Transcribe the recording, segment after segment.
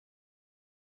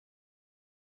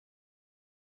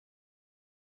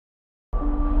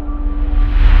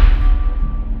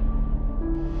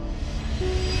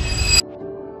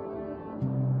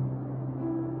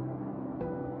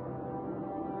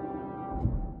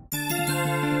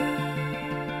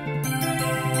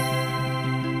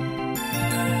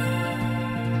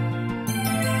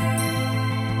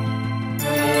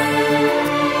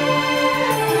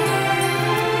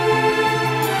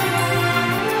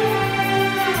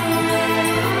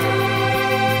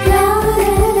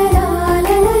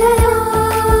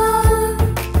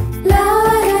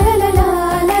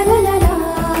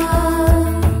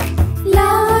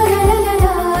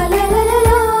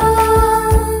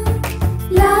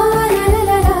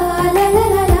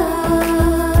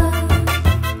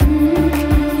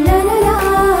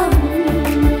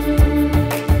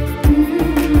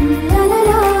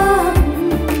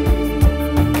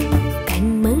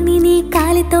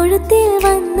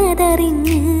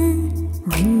വന്നതറിഞ്ഞ്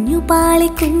മഞ്ഞുപാളി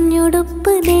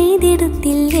കുഞ്ഞുടുപ്പ്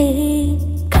നെയ്തെടുത്തില്ലേ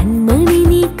കൺമണി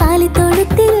നീ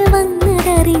കാലിത്തൊഴുത്തിൽ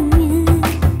വന്നതറിഞ്ഞ്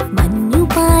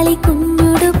മഞ്ഞുപാളി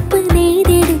കുഞ്ഞുടുപ്പ്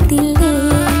നെയ്തെടുത്തില്ലേ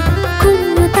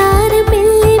കുഞ്ഞു താരം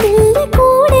മെല്ലെ മെല്ലെ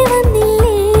കൂടെ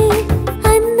വന്നില്ലേ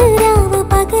അന്ന് രാവ്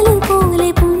പകല് പോലെ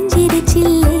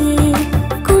പുഞ്ചിരിച്ചില്ലേ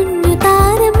കുഞ്ഞു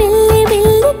താരം മെല്ലെ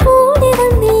മെല്ലെ കൂടെ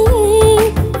വന്നില്ലേ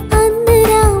അന്ന്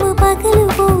രാവ് പകല്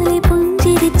പോലെ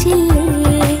പുഞ്ചിരിച്ചില്ലേ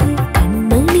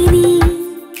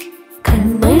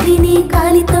കൺമണി നീ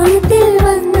കാലിത്തൊഴുത്തിൽ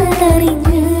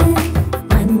വന്നതറിഞ്ഞ്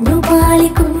മഞ്ഞുപാളി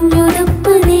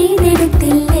കുഞ്ഞുടുപ്പ്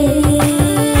നെയ്തെടുത്തില്ലേ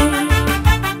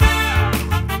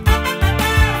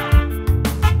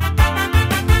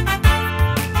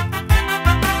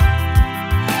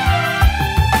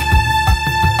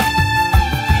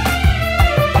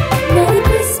Merry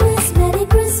Christmas, Merry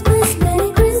Christmas,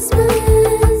 Merry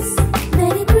Christmas.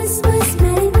 Merry Christmas,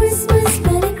 Merry Christmas,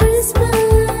 Merry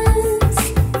Christmas.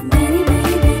 Merry,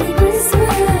 Merry, Merry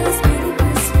Christmas, Merry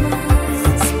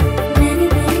Christmas. Merry,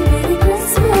 Merry, Merry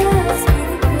Christmas,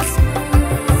 Merry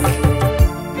Christmas.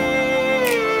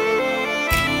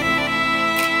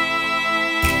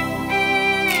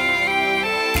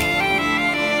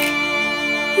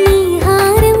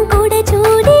 നീഹാരം കുട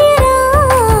ചൂടിയ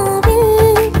രാവിൽ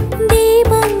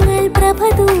ദീപങ്ങൾ പ്രഭ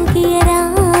തൂകിയ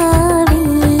രാവിൽ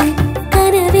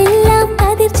കനവെല്ലാം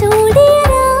കതിർ ചൂടിയ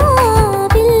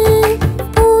രാവിൽ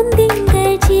പൂന്തിങ്കൾ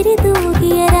ചിരി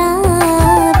തൂകിയ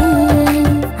രാവിൽ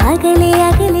അകലെ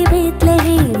അകലെ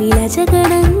ബേത്ലഹേമിൽ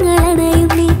അജഗണങ്ങൾ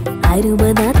അണയുന്നേ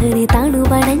അരുമനാഥനെ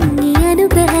താണുവണങ്ങി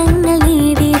അനുഗ്രഹങ്ങൾ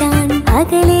നേടിടാൻ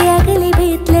അകലെ അകലെ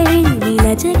ബേത്ലഹേമിൽ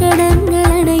അജഗണങ്ങൾ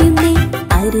അണയുന്നേ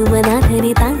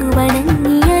അരുമനാഥനെ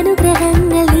താണുവണങ്ങി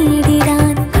അനുഗ്രഹങ്ങൾ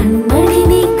നേടിടാൻ കൺമണി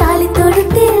നീ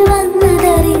കാലിത്തൊഴുത്തിൽ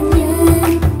വന്നതറിഞ്ഞ്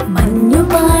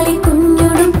മഞ്ഞുപാളി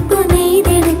കുഞ്ഞുടുപ്പ്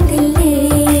നെയ്തെടുത്തില്ലേ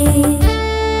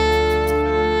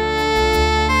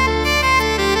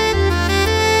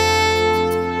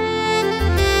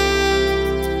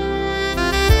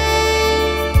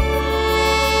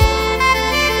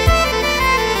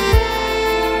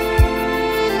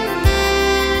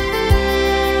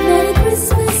Merry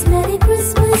Christmas, Merry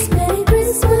Christmas, Merry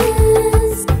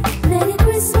Christmas. Merry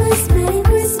Christmas, Merry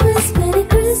Christmas, Merry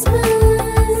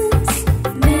Christmas.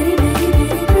 Merry, Merry,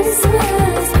 Merry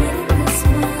Christmas, Merry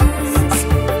Christmas.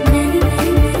 Merry,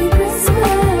 Merry, Merry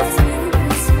Christmas, Merry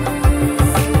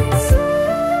Christmas.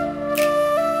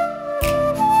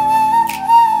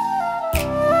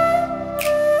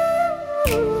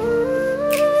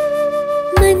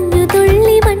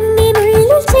 മഞ്ഞുതുള്ളി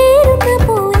മണ്ണിനുള്ളിൽ ചേരുന്ന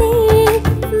പോലെ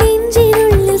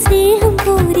നെഞ്ചിനുള്ളിൽ സ്നേഹം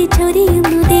കോരി ചൊരിയും